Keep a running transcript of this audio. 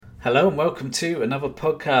Hello and welcome to another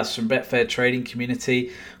podcast from Betfair Trading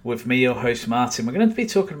Community with me, your host Martin. We're going to be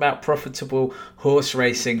talking about profitable horse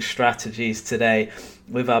racing strategies today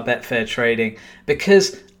with our Betfair Trading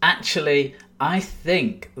because actually I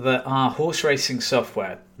think that our horse racing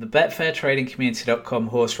software, the betfairtradingcommunity.com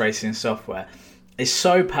horse racing software, is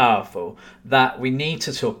so powerful that we need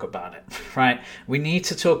to talk about it, right? We need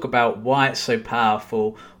to talk about why it's so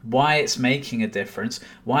powerful, why it's making a difference,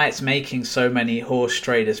 why it's making so many horse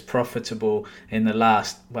traders profitable in the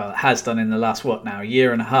last, well, it has done in the last,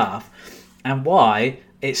 year and a half, and why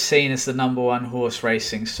it's seen as the number one horse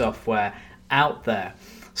racing software out there.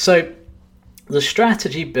 So the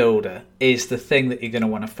strategy builder is the thing that you're going to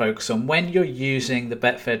want to focus on. When you're using the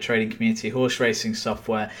Betfair Trading Community horse racing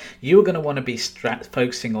software, you're going to want to be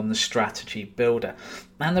focusing on the strategy builder.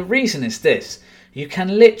 And the reason is this: you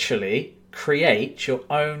can literally create your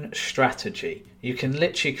own strategy. You can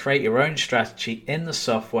literally create your own strategy in the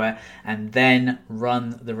software and then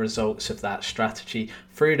run the results of that strategy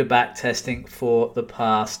through the back testing for the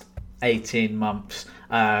past 18 months.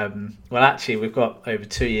 Actually, we've got over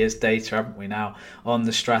 2 years data, haven't we now, on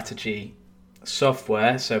the strategy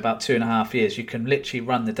software. So about 2.5 years, you can literally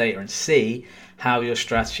run the data and see how your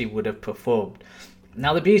strategy would have performed.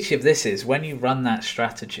 Now, the beauty of this is when you run that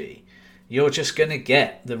strategy, you're just going to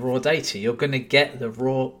get the raw data. You're going to get the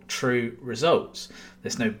raw, true results.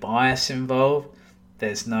 There's no bias involved.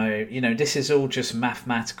 There's no, this is all just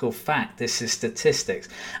mathematical fact. This is statistics.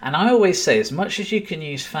 And I always say, as much as you can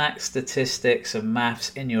use facts, statistics, and maths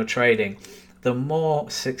in your trading, the more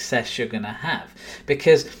success you're going to have.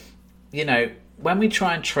 Because, when we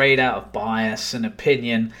try and trade out of bias and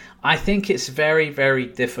opinion, I think it's very, very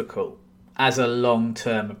difficult as a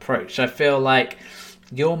long-term approach. I feel like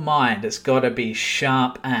your mind has got to be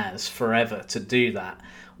sharp as forever to do that.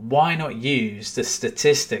 Why not use the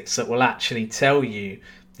statistics that will actually tell you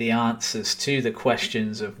the answers to the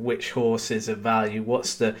questions of which horse is of value,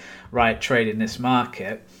 what's the right trade in this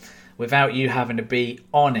market, without you having to be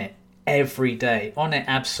on it every day, on it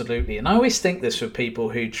absolutely. And I always think this for people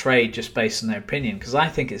who trade just based on their opinion, because I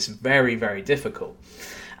think it's very, very difficult.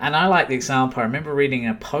 And I like the example, I remember reading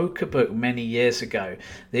a poker book many years ago,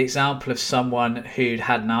 the example of someone who'd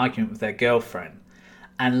had an argument with their girlfriend.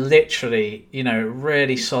 And literally,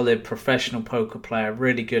 really solid professional poker player,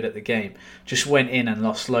 really good at the game, just went in and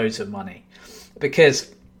lost loads of money.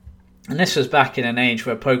 Because, and this was back in an age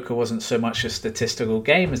where poker wasn't so much a statistical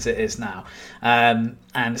game as it is now. And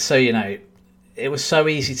so, it was so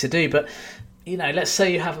easy to do. But, let's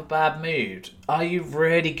say you have a bad mood. Are you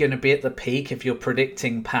really going to be at the peak if you're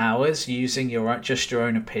predicting powers using just your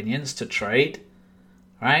own opinions to trade?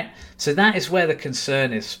 Right? So that is where the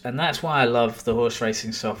concern is, and that's why I love the horse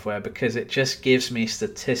racing software, because it just gives me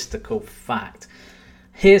statistical fact.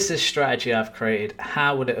 Here's the strategy I've created.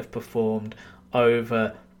 How would it have performed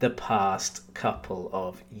over the past couple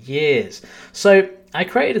of years? So I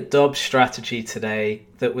created a Dobbing strategy today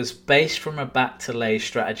that was based from a back to lay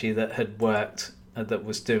strategy that had worked, that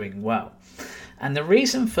was doing well. And the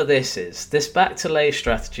reason for this is this back to lay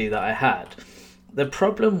strategy that I had. The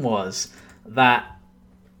problem was that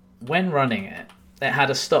when running it, it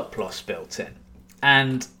had a stop loss built in.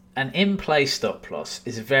 And an in-play stop loss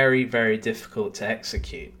is very, very difficult to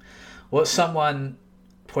execute. What someone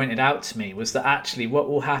pointed out to me was that actually what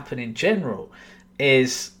will happen in general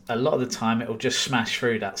is a lot of the time it will just smash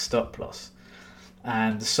through that stop loss.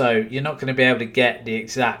 And so you're not going to be able to get the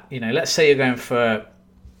exact, let's say you're going for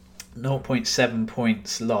 0.7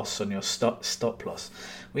 points loss on your stop loss.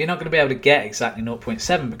 Well, you're not going to be able to get exactly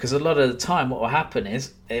 0.7 because a lot of the time what will happen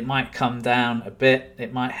is it might come down a bit,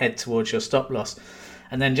 it might head towards your stop loss,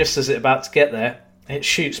 and then just as it's about to get there, it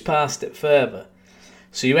shoots past it further.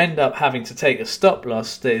 So you end up having to take a stop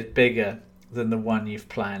loss that is bigger than the one you've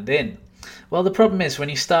planned in. Well, the problem is when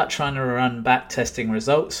you start trying to run back testing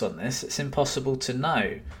results on this, it's impossible to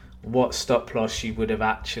know what stop loss you would have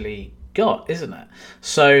actually got, isn't it?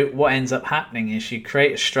 So what ends up happening is you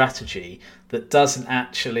create a strategy that's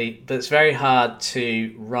very hard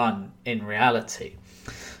to run in reality.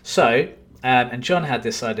 So, and John had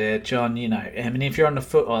this idea. John, if you're on the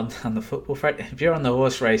football front, if you're on the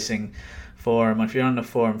horse racing forum, if you're on the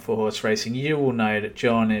forum for horse racing, you will know that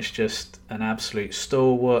John is just an absolute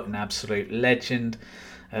stalwart, an absolute legend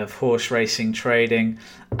of horse racing trading,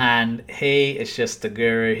 and he is just the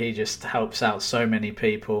guru. He just helps out so many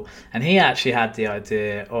people, and he actually had the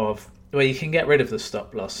idea of, well, you can get rid of the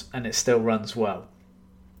stop loss and it still runs well.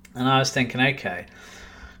 And I was thinking, okay,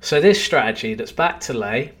 so this strategy that's back to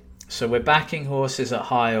lay, so we're backing horses at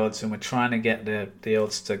high odds and we're trying to get the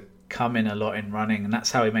odds to come in a lot in running, and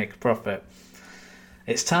that's how we make a profit.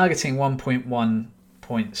 It's targeting 1.1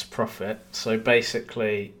 points profit. So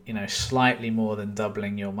basically, slightly more than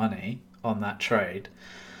doubling your money on that trade.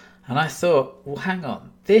 And I thought, well, hang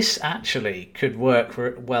on, this actually could work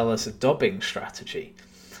well as a dobbing strategy.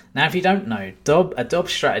 Now, if you don't know, a dob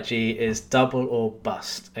strategy is double or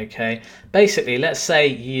bust, okay? Basically, let's say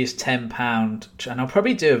you use £10, and I'll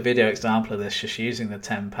probably do a video example of this just using the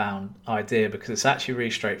 £10 idea because it's actually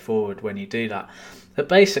really straightforward when you do that. But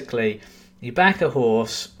basically, you back a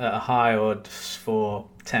horse at a high odds for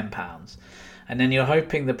 £10, and then you're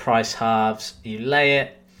hoping the price halves, you lay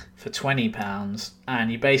it for £20,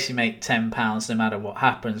 and you basically make £10 no matter what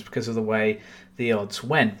happens because of the way the odds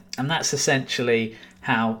went. And that's essentially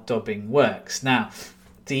how dobbing works. Now,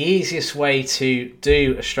 the easiest way to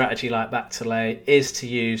do a strategy like back to lay is to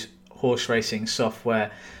use horse racing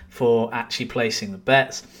software for actually placing the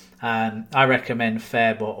bets. I recommend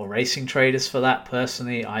Fairbot or Racing Traders for that.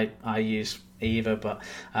 Personally, I use either, but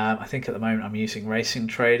I think at the moment I'm using Racing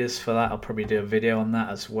Traders for that. I'll probably do a video on that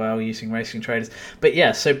as well, using Racing Traders. But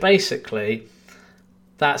yeah, so basically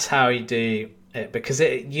that's how you do it, because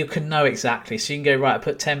you can know exactly. So you can go, right, I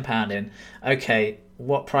put £10 in. Okay,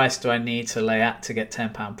 what price do I need to lay at to get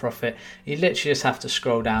 £10 profit? You literally just have to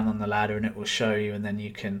scroll down on the ladder and it will show you, and then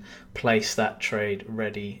you can place that trade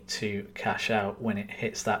ready to cash out when it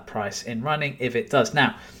hits that price in running, if it does.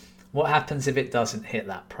 Now, what happens if it doesn't hit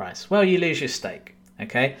that price? Well, you lose your stake,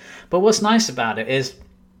 okay? But what's nice about it is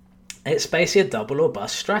it's basically a double or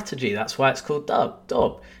bust strategy. That's why it's called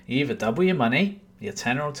dob. You either double your money, your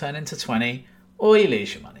tenner will turn into 20, or you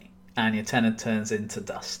lose your money and your tenner turns into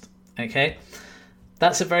dust, okay?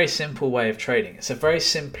 That's a very simple way of trading. It's a very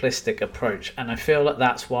simplistic approach, and I feel that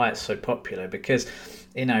that's why it's so popular, because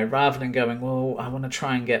rather than going, well, I want to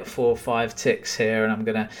try and get 4 or 5 ticks here and I'm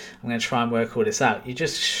gonna try and work all this out, you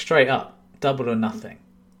just straight up double or nothing,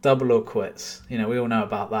 double or quits. We all know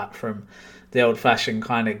about that from the old-fashioned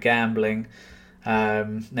kind of gambling,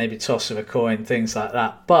 maybe toss of a coin, things like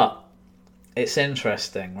that. But it's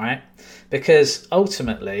interesting, right? Because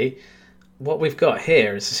ultimately what we've got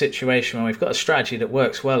here is a situation where we've got a strategy that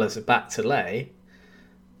works well as a back to lay,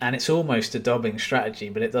 and it's almost a dobbing strategy,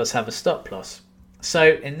 but it does have a stop loss.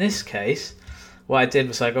 So in this case, what I did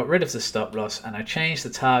was I got rid of the stop loss and I changed the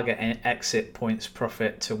target and exit points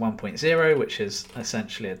profit to 1.0, which is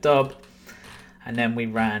essentially a dob, and then we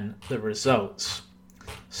ran the results.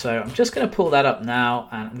 So I'm just going to pull that up now,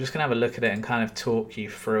 and I'm just going to have a look at it and kind of talk you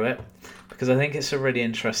through it, because I think it's a really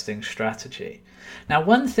interesting strategy. Now,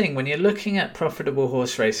 one thing when you're looking at profitable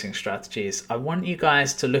horse racing strategies, I want you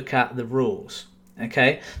guys to look at the rules.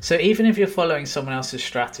 Okay, so even if you're following someone else's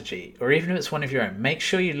strategy, or even if it's one of your own, make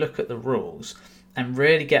sure you look at the rules and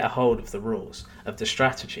really get a hold of the rules of the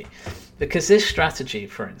strategy. Because this strategy,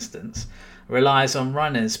 for instance, relies on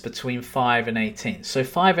runners between 5 and 18. So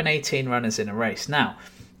 5 and 18 runners in a race. Now,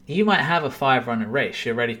 you might have a 5-runner race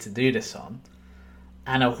you're ready to do this on,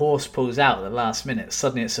 and a horse pulls out at the last minute.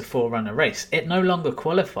 Suddenly it's a 4-runner race. It no longer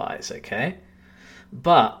qualifies, okay?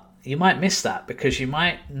 But you might miss that because you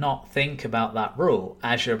might not think about that rule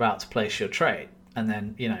as you're about to place your trade. And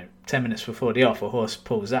then, 10 minutes before the off, a horse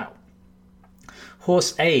pulls out.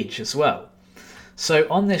 Horse age as well. So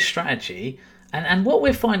on this strategy, and what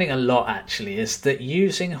we're finding a lot actually is that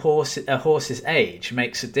using a horse's age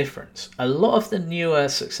makes a difference. A lot of the newer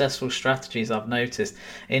successful strategies I've noticed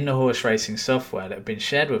in the horse racing software that have been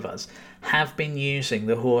shared with us have been using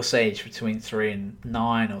the horse age between 3 and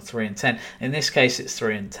 9 or 3 and 10. In this case, it's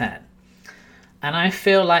 3 and 10. And I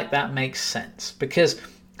feel like that makes sense because,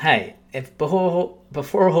 hey, if before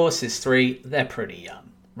a horse is 3, they're pretty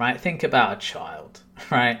young, right? Think about a child,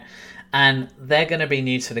 right? And they're going to be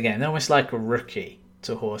new to the game. They're almost like a rookie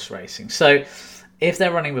to horse racing. So if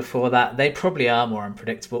they're running before that, they probably are more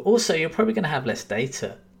unpredictable. Also, you're probably going to have less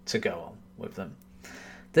data to go on with them.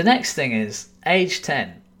 The next thing is age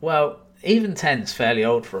 10. Well, even 10 is fairly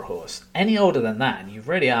old for a horse. Any older than that, and you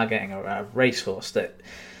really are getting a racehorse that,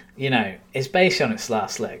 is based on its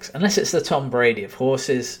last legs. Unless it's the Tom Brady of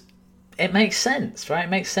horses, it makes sense, right?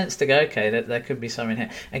 It makes sense to go, okay, there could be something here.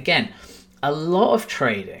 Again, a lot of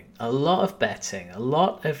trading, a lot of betting, a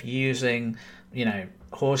lot of using,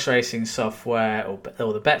 horse racing software or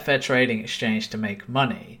the Betfair trading exchange to make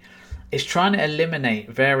money is trying to eliminate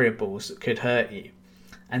variables that could hurt you.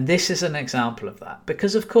 And this is an example of that.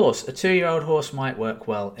 Because, of course, a 2-year-old horse might work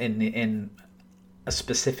well in a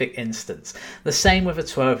specific instance. The same with a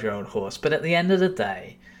 12-year-old horse. But at the end of the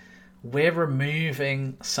day, we're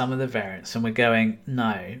removing some of the variance and we're going,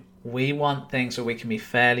 no, we want things where we can be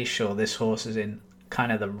fairly sure this horse is in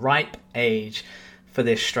kind of the ripe age for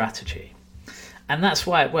this strategy. And that's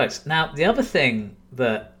why it works. Now, the other thing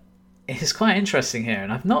that is quite interesting here,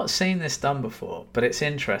 and I've not seen this done before, but it's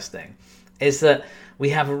interesting, is that we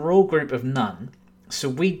have a rule group of none. So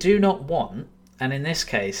we do not want, and in this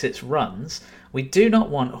case it's runs, we do not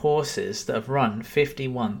want horses that have run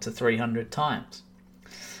 51 to 300 times.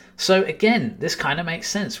 So again, this kind of makes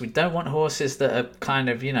sense. We don't want horses that are kind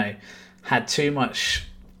of, had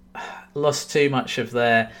lost too much of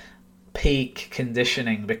their peak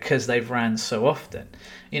conditioning because they've ran so often.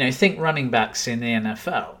 Think running backs in the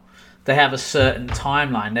NFL. They have a certain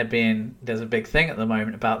timeline. There's a big thing at the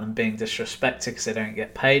moment about them being disrespected because they don't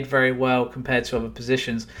get paid very well compared to other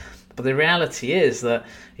positions. But the reality is that,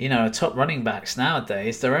 top running backs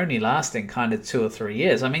nowadays, they're only lasting kind of 2 or 3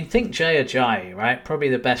 years. I mean, think Jay Ajayi, right? Probably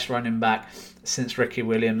the best running back since Ricky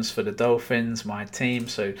Williams for the Dolphins, my team,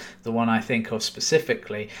 so the one I think of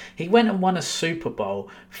specifically. He went and won a Super Bowl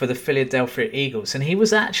for the Philadelphia Eagles, and he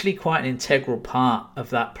was actually quite an integral part of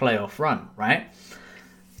that playoff run, right?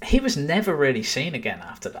 He was never really seen again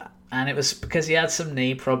after that, and it was because he had some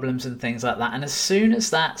knee problems and things like that. And as soon as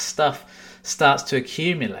that stuff starts to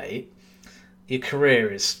accumulate, your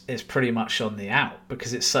career is pretty much on the out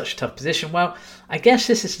because it's such a tough position. Well, I guess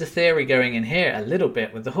this is the theory going in here a little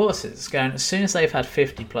bit with the horses. It's going, as soon as they've had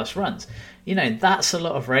 50 plus runs, that's a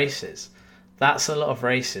lot of races. That's a lot of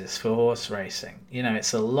races for horse racing.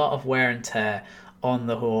 It's a lot of wear and tear on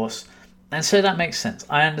the horse. And so that makes sense.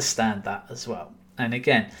 I understand that as well. And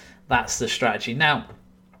again, that's the strategy. Now,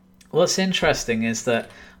 what's interesting is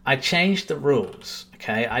that I changed the rules,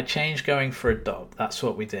 okay? I changed going for a dob. That's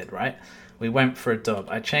what we did, right? We went for a dob.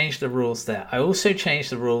 I changed the rules there. I also changed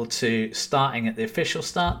the rule to starting at the official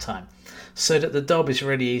start time so that the dob is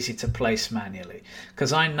really easy to place manually,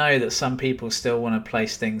 because I know that some people still want to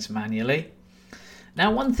place things manually.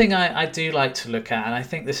 Now, one thing I do like to look at, and I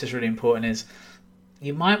think this is really important, is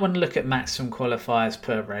you might want to look at maximum qualifiers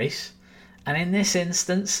per race. And in this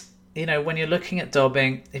instance, when you're looking at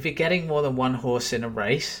dobbing, if you're getting more than one horse in a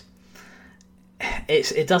race,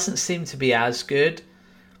 it doesn't seem to be as good,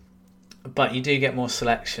 but you do get more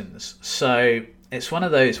selections. So it's one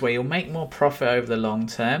of those where you'll make more profit over the long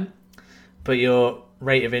term, but your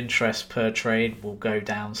rate of interest per trade will go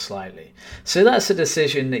down slightly. So that's a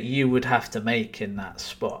decision that you would have to make in that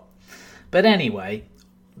spot. But anyway,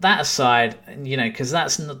 that aside, because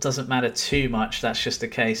that doesn't matter too much. That's just a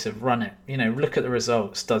case of run it. Look at the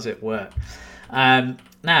results. Does it work?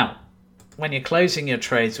 Now, when you're closing your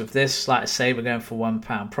trades with this, like I say, we're going for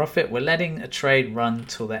 £1 profit. We're letting a trade run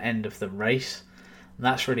till the end of the race. And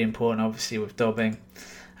that's really important, obviously, with dobbing.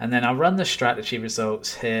 And then I'll run the strategy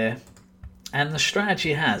results here. And the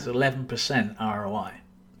strategy has 11% ROI.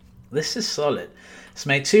 This is solid. It's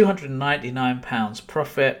made £299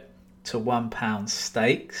 profit to £1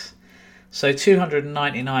 stakes. So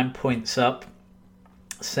 299 points up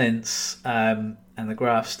since, and the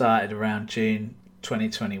graph started around June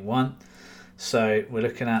 2021. So we're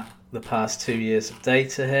looking at the past 2 years of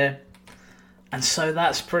data here. And so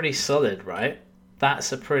that's pretty solid, right?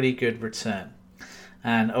 That's a pretty good return.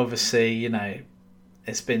 And obviously,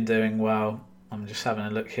 it's been doing well. I'm just having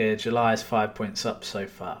a look here. July is 5 points up so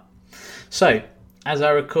far. So as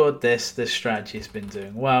I record this strategy has been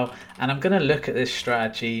doing well, and I'm going to look at this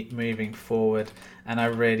strategy moving forward, and I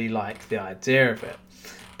really like the idea of it.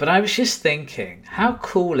 But I was just thinking, how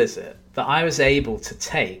cool is it that I was able to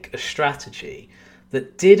take a strategy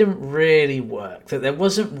that didn't really work, that there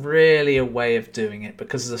wasn't really a way of doing it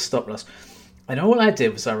because of the stop loss, and all I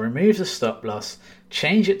did was I removed the stop loss,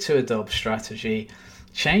 change it to a dob strategy,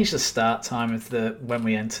 change the start time of when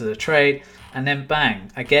we enter the trade, and then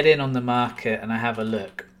bang, I get in on the market and I have a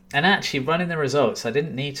look. And actually running the results, I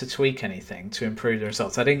didn't need to tweak anything to improve the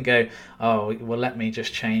results. I didn't go, oh, well, let me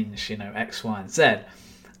just change, X, Y, and Z.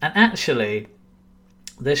 And actually,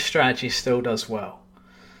 this strategy still does well.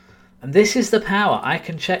 And this is the power. I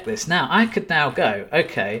can check this. Now, I could now go,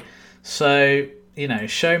 okay, so,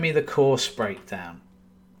 show me the course breakdown.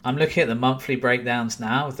 I'm looking at the monthly breakdowns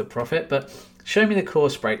now of the profit, but show me the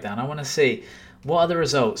course breakdown. I want to see what are the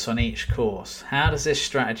results on each course. How does this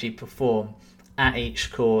strategy perform at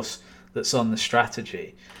each course that's on the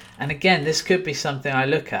strategy? And again, this could be something I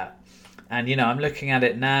look at. And, I'm looking at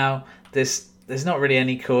it now. There's not really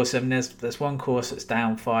any course. I mean, there's one course that's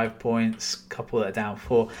down 5 points, a couple that are down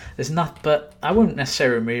 4. There's not, but I wouldn't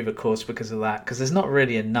necessarily remove a course because of that, because there's not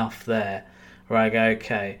really enough there where I go,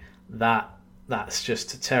 okay, that's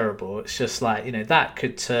just terrible. It's just like, that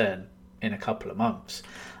could turn in a couple of months.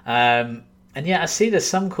 And yet I see there's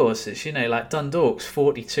some courses, like Dundalk's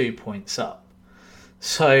 42 points up.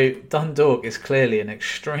 So Dundalk is clearly an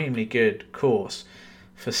extremely good course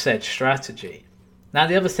for said strategy. Now,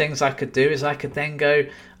 the other things I could do is I could then go,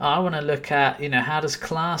 oh, I want to look at, how does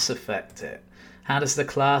class affect it? How does the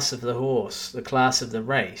class of the horse, the class of the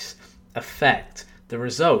race, affect the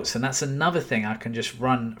results? And that's another thing I can just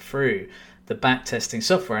run through the backtesting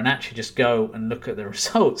software and actually just go and look at the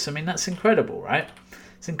results. I mean, that's incredible, right?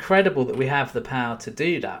 It's incredible that we have the power to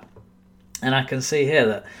do that. And I can see here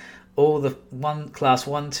that all the class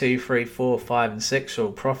 1, 2, 3, 4, 5, and 6 are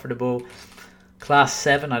all profitable. Class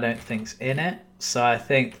 7 I don't think's in it. So I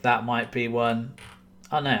think that might be one.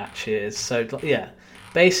 Oh no, actually it is. So yeah,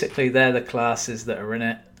 basically they're the classes that are in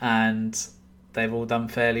it, and they've all done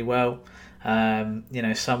fairly well.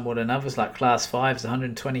 Some more than others. Like class 5 is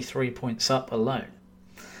 123 points up alone.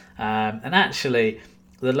 And actually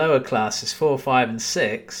the lower classes 4, 5, and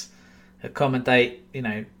 6 accommodate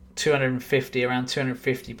around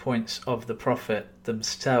 250 points of the profit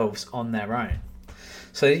themselves on their own.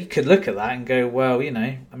 So you could look at that and go, well,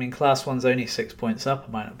 class 1's only 6 points up.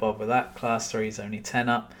 I might not bother with that. Class 3 is only 10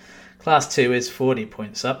 up. Class 2 is 40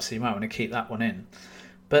 points up, so you might want to keep that one in.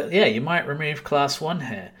 But yeah, you might remove class 1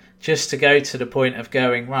 here, just to go to the point of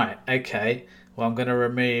going, right, okay, well, I'm going to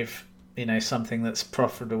remove, something that's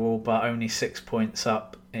profitable but only 6 points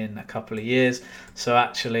up in a couple of years. So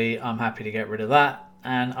actually, I'm happy to get rid of that,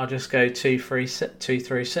 and I'll just go 2 through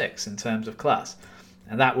 6 in terms of class.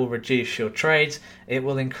 And that will reduce your trades. It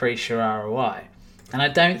will increase your ROI. And I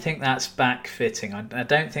don't think that's backfitting. I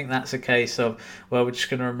don't think that's a case of, well, we're just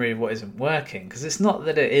going to remove what isn't working. Because it's not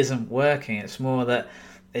that it isn't working. It's more that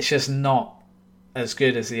it's just not as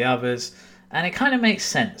good as the others. And it kind of makes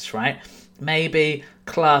sense, right? Maybe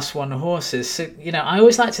class 1 horses. So, I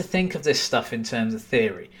always like to think of this stuff in terms of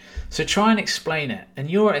theory. So try and explain it.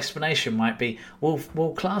 And your explanation might be, well,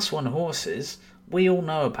 class 1 horses, we all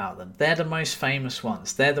know about them. They're the most famous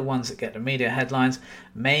ones. They're the ones that get the media headlines.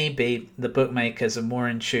 Maybe the bookmakers are more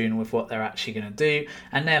in tune with what they're actually going to do,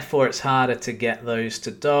 and therefore it's harder to get those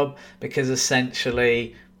to dob, because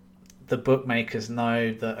essentially the bookmakers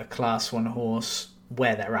know that a class 1 horse,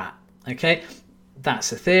 where they're at. Okay,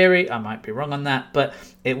 that's a theory. I might be wrong on that, but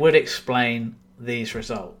it would explain these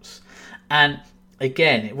results. And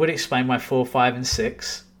again, it would explain why 4, 5, and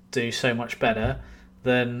 6 do so much better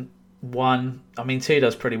than 1. 2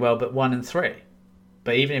 does pretty well, but 1 and 3.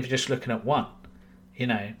 But even if you're just looking at 1,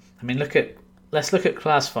 let's look at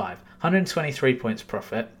class 5, 123 points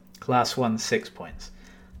profit, class 1 6 points.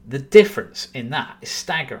 The difference in that is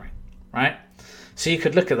staggering, right? So you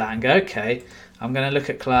could look at that and go, okay, I'm going to look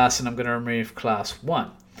at class and I'm going to remove class 1.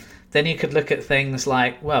 Then you could look at things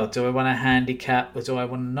like, well, do I want a handicap or do I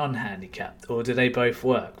want a non-handicap, or do they both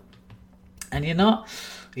work? And you're not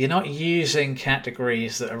using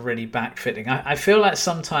categories that are really backfitting. I feel like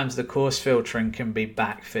sometimes the course filtering can be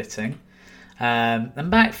backfitting. And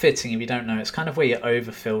backfitting, if you don't know, it's kind of where you're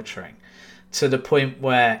over-filtering to the point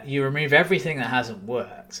where you remove everything that hasn't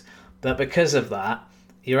worked. But because of that,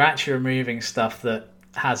 you're actually removing stuff that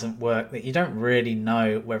hasn't worked, that you don't really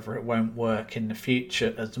know whether it won't work in the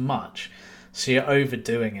future as much. So you're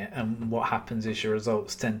overdoing it, and what happens is your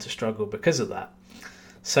results tend to struggle because of that.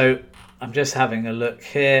 So I'm just having a look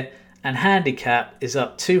here, and handicap is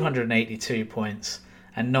up 282 points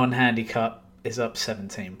and non-handicap is up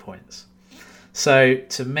 17 points. So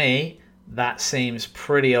to me, that seems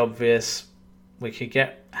pretty obvious. We could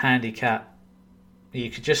get handicap.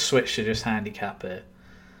 You could just switch to just handicap here.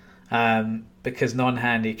 Because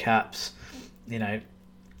non-handicaps, they're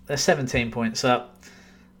 17 points up.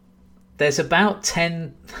 There's about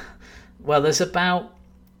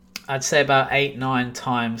I'd say about 8-9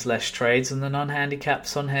 times less trades than the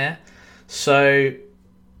non-handicaps on here. So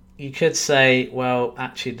you could say, well,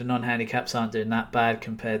 actually the non-handicaps aren't doing that bad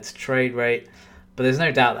compared to trade rate, but there's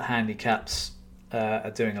no doubt that handicaps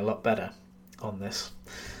are doing a lot better on this.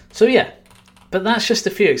 So yeah, but that's just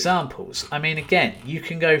a few examples. Again, you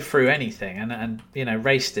can go through anything, and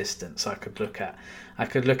race distance I could look at. I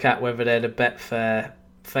could look at whether they're the Betfair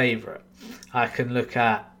favourite. I can look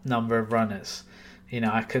at number of runners.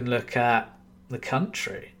 I can look at the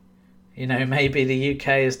country. Maybe the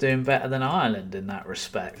UK is doing better than Ireland in that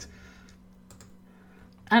respect.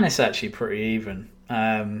 And it's actually pretty even.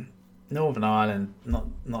 Northern Ireland,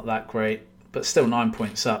 not that great, but still 9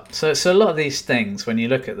 points up. So a lot of these things, when you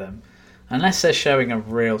look at them, unless they're showing a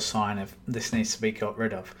real sign of this needs to be got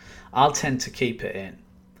rid of, I'll tend to keep it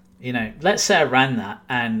in. Let's say I ran that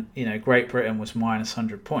and, Great Britain was minus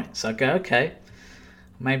 100 points. I'd go, okay,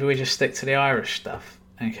 maybe we just stick to the Irish stuff.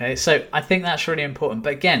 Okay, so I think that's really important.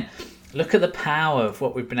 But again, look at the power of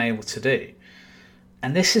what we've been able to do.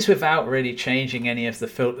 And this is without really changing any of the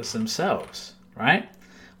filters themselves, right?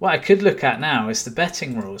 what I could look at now is the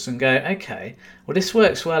betting rules and go, okay, well, this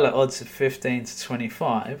works well at odds of 15 to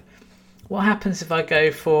 25. What happens if I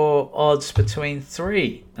go for odds between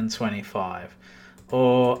 3 and 25?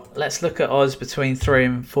 Or let's look at odds between 3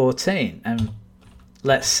 and 14 and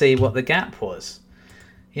let's see what the gap was.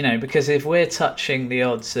 Because if we're touching the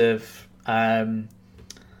odds of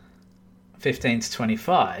 15 to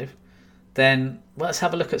 25, then let's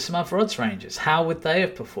have a look at some other odds ranges. How would they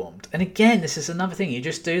have performed? And again, this is another thing. You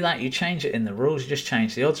just do that. You change it in the rules. You just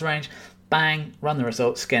change the odds range. Bang, run the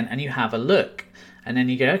results again, and you have a look. And then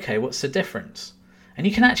you go, okay, what's the difference? And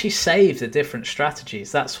you can actually save the different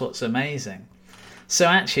strategies. That's what's amazing. So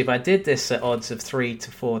actually, if I did this at odds of 3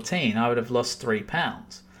 to 14, I would have lost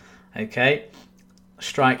 £3. Okay?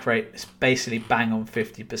 Strike rate is basically bang on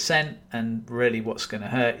 50%, and really what's going to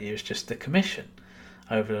hurt you is just the commission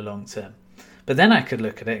over the long term. But then I could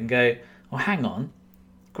look at it and go, well, hang on,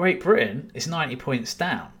 Great Britain is 90 points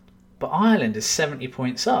down, but Ireland is 70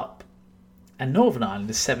 points up, and Northern Ireland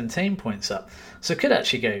is 17 points up. So I could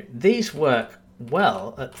actually go, these work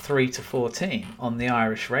well at 3 to 14 on the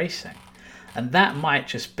Irish racing. And that might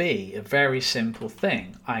just be a very simple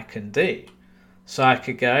thing I can do. So I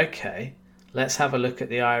could go, okay, let's have a look at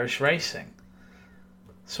the Irish racing.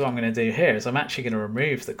 So what I'm going to do here is I'm actually going to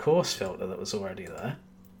remove the course filter that was already there.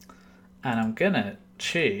 And I'm going to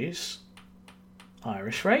choose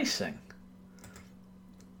Irish racing.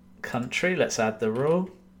 Country, let's add the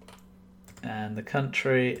rule. And the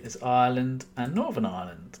country is Ireland and Northern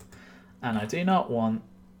Ireland. And I do not want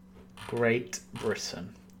Great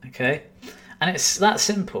Britain. Okay? And it's that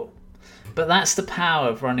simple. But that's the power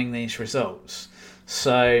of running these results.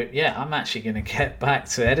 So, yeah, I'm actually going to get back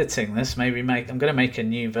to editing this. I'm going to make a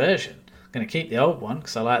new version. I'm going to keep the old one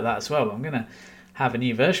because I like that as well. But I'm going to have a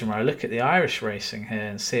new version where I look at the Irish racing here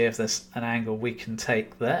and see if there's an angle we can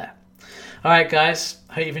take there. All right, guys.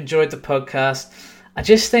 Hope you've enjoyed the podcast. I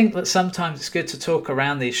just think that sometimes it's good to talk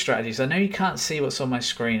around these strategies. I know you can't see what's on my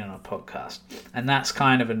screen on a podcast, and that's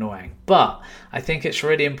kind of annoying. But I think it's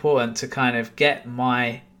really important to kind of get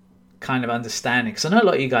my kind of understanding, because I know a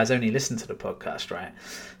lot of you guys only listen to the podcast, right?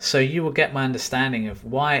 So you will get my understanding of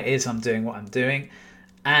why it is I'm doing what I'm doing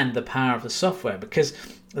and the power of the software, because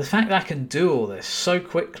the fact that I can do all this so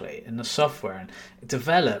quickly in the software and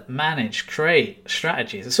develop, manage, create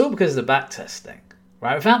strategies, it's all because of the back testing.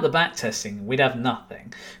 Right, without the back testing, we'd have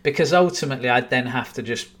nothing, because ultimately I'd then have to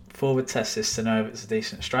just forward test this to know if it's a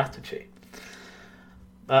decent strategy.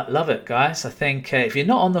 But love it, guys. I think if you're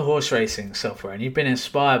not on the horse racing software and you've been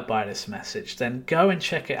inspired by this message, then go and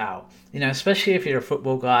check it out. Especially if you're a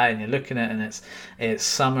football guy and you're looking at it and it's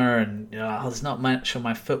summer and there's not much on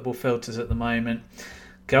my football filters at the moment.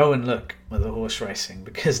 Go and look at the horse racing,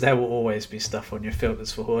 because there will always be stuff on your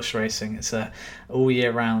filters for horse racing. It's a all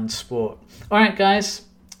year round sport. All right, guys.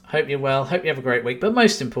 Hope you're well. Hope you have a great week. But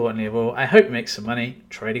most importantly of all, I hope you make some money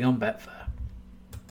trading on Betfair.